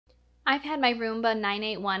I've had my Roomba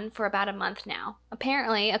 981 for about a month now.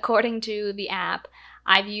 Apparently, according to the app,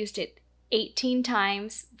 I've used it 18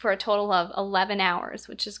 times for a total of 11 hours,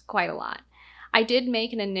 which is quite a lot. I did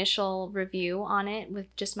make an initial review on it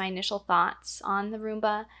with just my initial thoughts on the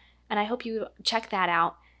Roomba, and I hope you check that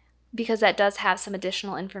out because that does have some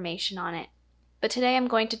additional information on it. But today I'm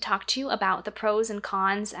going to talk to you about the pros and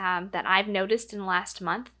cons that I've noticed in the last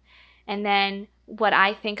month, and then what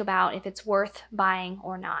I think about if it's worth buying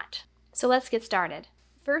or not. So let's get started.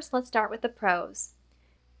 First, let's start with the pros.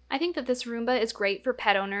 I think that this Roomba is great for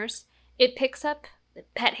pet owners. It picks up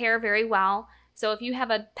pet hair very well, so if you have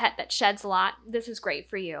a pet that sheds a lot, this is great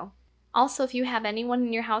for you. Also, if you have anyone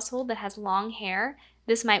in your household that has long hair,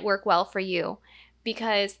 this might work well for you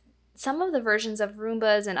because some of the versions of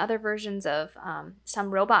Roombas and other versions of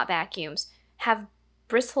some robot vacuums have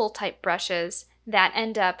bristle type brushes that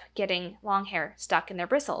end up getting long hair stuck in their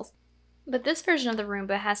bristles. But this version of the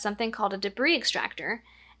Roomba has something called a debris extractor,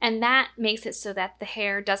 and that makes it so that the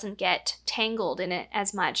hair doesn't get tangled in it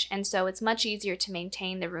as much, and so it's much easier to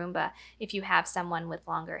maintain the Roomba if you have someone with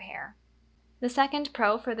longer hair. The second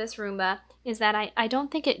pro for this Roomba is that I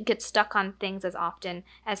don't think it gets stuck on things as often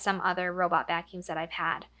as some other robot vacuums that I've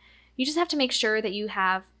had. You just have to make sure that you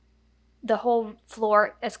have the whole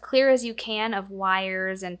floor as clear as you can of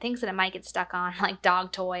wires and things that it might get stuck on, like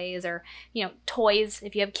dog toys or, toys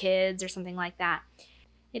if you have kids or something like that.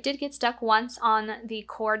 It did get stuck once on the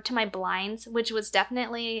cord to my blinds, which was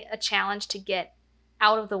definitely a challenge to get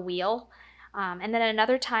out of the wheel. And then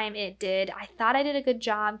another time it did. I thought I did a good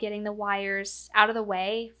job getting the wires out of the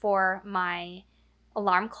way for my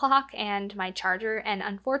alarm clock and my charger, and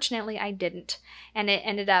unfortunately I didn't. And it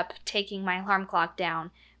ended up taking my alarm clock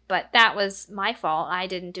down. But that was my fault. I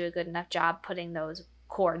didn't do a good enough job putting those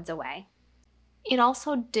cords away. It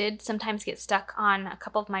also did sometimes get stuck on a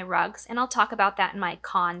couple of my rugs, and I'll talk about that in my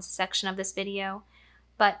cons section of this video.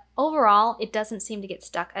 But overall, it doesn't seem to get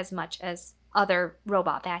stuck as much as other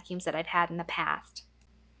robot vacuums that I've had in the past.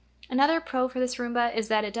 Another pro for this Roomba is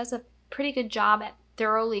that it does a pretty good job at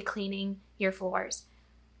thoroughly cleaning your floors.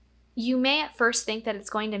 You may at first think that it's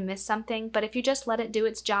going to miss something, but if you just let it do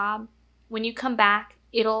its job, when you come back,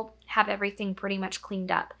 it'll have everything pretty much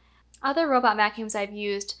cleaned up. Other robot vacuums I've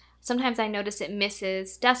used, sometimes I notice it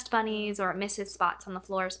misses dust bunnies or it misses spots on the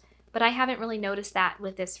floors, but I haven't really noticed that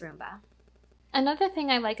with this Roomba. Another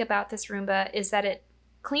thing I like about this Roomba is that it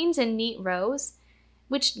cleans in neat rows,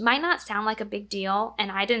 which might not sound like a big deal,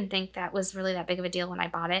 and I didn't think that was really that big of a deal when I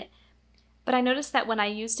bought it. But I noticed that when I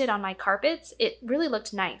used it on my carpets, it really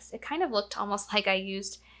looked nice. It kind of looked almost like I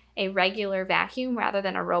used a regular vacuum rather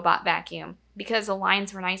than a robot vacuum because the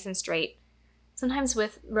lines were nice and straight. Sometimes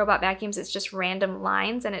with robot vacuums, it's just random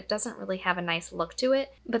lines and it doesn't really have a nice look to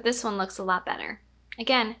it, but this one looks a lot better.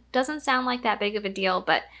 Again, doesn't sound like that big of a deal,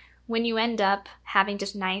 but when you end up having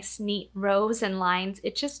just nice, neat rows and lines,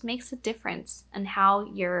 it just makes a difference in how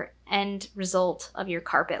your end result of your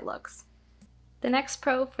carpet looks. The next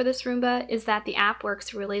pro for this Roomba is that the app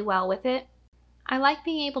works really well with it. I like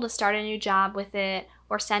being able to start a new job with it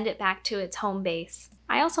or send it back to its home base.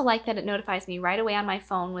 I also like that it notifies me right away on my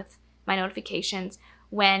phone with my notifications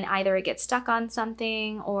when either it gets stuck on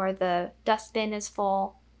something or the dustbin is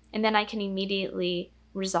full, and then I can immediately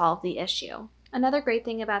resolve the issue. Another great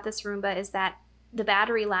thing about this Roomba is that the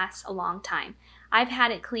battery lasts a long time. I've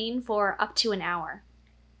had it clean for up to an hour.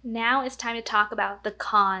 Now it's time to talk about the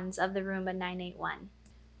cons of the Roomba 981.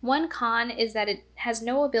 One con is that it has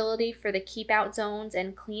no ability for the keep out zones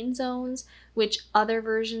and clean zones, which other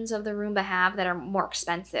versions of the Roomba have that are more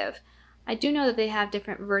expensive. I do know that they have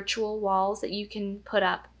different virtual walls that you can put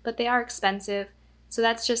up, but they are expensive, so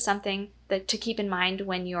that's just something to keep in mind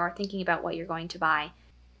when you're thinking about what you're going to buy.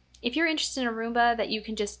 If you're interested in a Roomba that you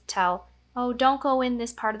can just tell, oh, don't go in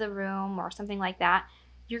this part of the room or something like that,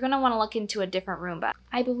 you're going to want to look into a different Roomba.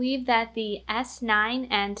 I believe that the S9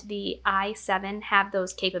 and the i7 have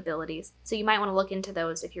those capabilities, so you might want to look into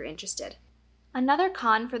those if you're interested. Another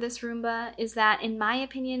con for this Roomba is that, in my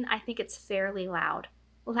opinion, I think it's fairly loud.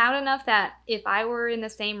 Loud enough that if I were in the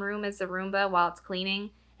same room as the Roomba while it's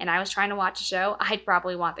cleaning and I was trying to watch a show, I'd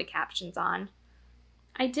probably want the captions on.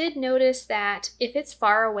 I did notice that if it's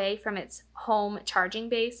far away from its home charging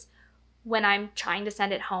base, when I'm trying to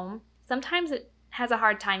send it home, sometimes it has a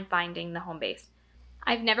hard time finding the home base.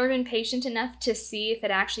 I've never been patient enough to see if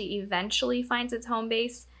it actually eventually finds its home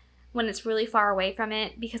base when it's really far away from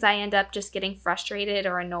it, because I end up just getting frustrated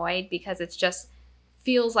or annoyed because it's just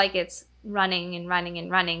feels like it's running and running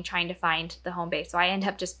and running trying to find the home base. So I end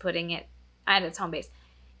up just putting it at its home base.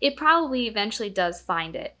 It probably eventually does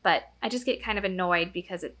find it, but I just get kind of annoyed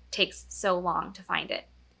because it takes so long to find it.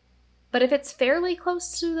 But if it's fairly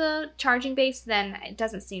close to the charging base, then it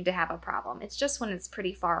doesn't seem to have a problem. It's just when it's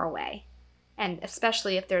pretty far away, and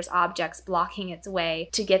especially if there's objects blocking its way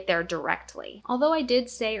to get there directly. Although I did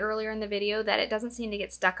say earlier in the video that it doesn't seem to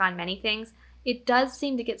get stuck on many things, it does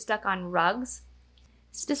seem to get stuck on rugs.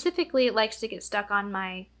 Specifically, it likes to get stuck on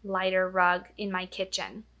my lighter rug in my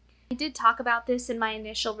kitchen. I did talk about this in my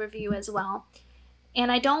initial review as well. And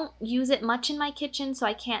I don't use it much in my kitchen, so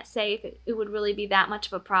I can't say if it would really be that much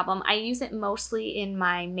of a problem. I use it mostly in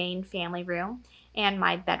my main family room and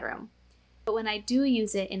my bedroom. But when I do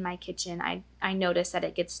use it in my kitchen, I notice that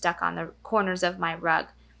it gets stuck on the corners of my rug.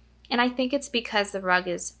 And I think it's because the rug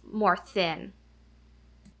is more thin.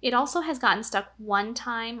 It also has gotten stuck one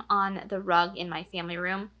time on the rug in my family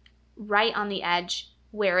room, right on the edge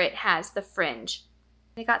where it has the fringe.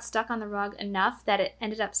 It got stuck on the rug enough that it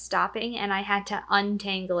ended up stopping, and I had to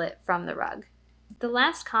untangle it from the rug. The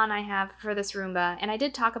last con I have for this Roomba, and I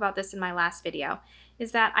did talk about this in my last video,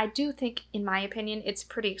 is that I do think, in my opinion, it's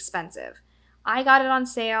pretty expensive. I got it on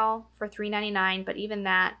sale for $3.99, but even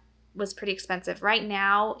that was pretty expensive. Right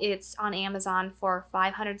now, it's on Amazon for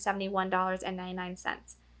 $571.99.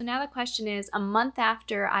 So now the question is, a month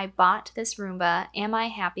after I bought this Roomba, am I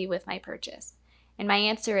happy with my purchase? And my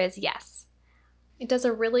answer is yes. It does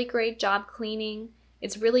a really great job cleaning.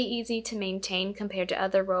 It's really easy to maintain compared to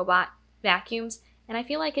other robot vacuums, and I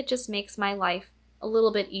feel like it just makes my life a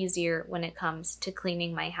little bit easier when it comes to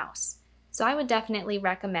cleaning my house. So I would definitely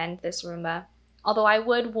recommend this Roomba, although I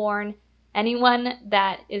would warn anyone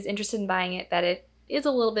that is interested in buying it that it is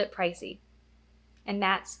a little bit pricey. And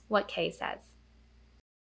that's what Kay says.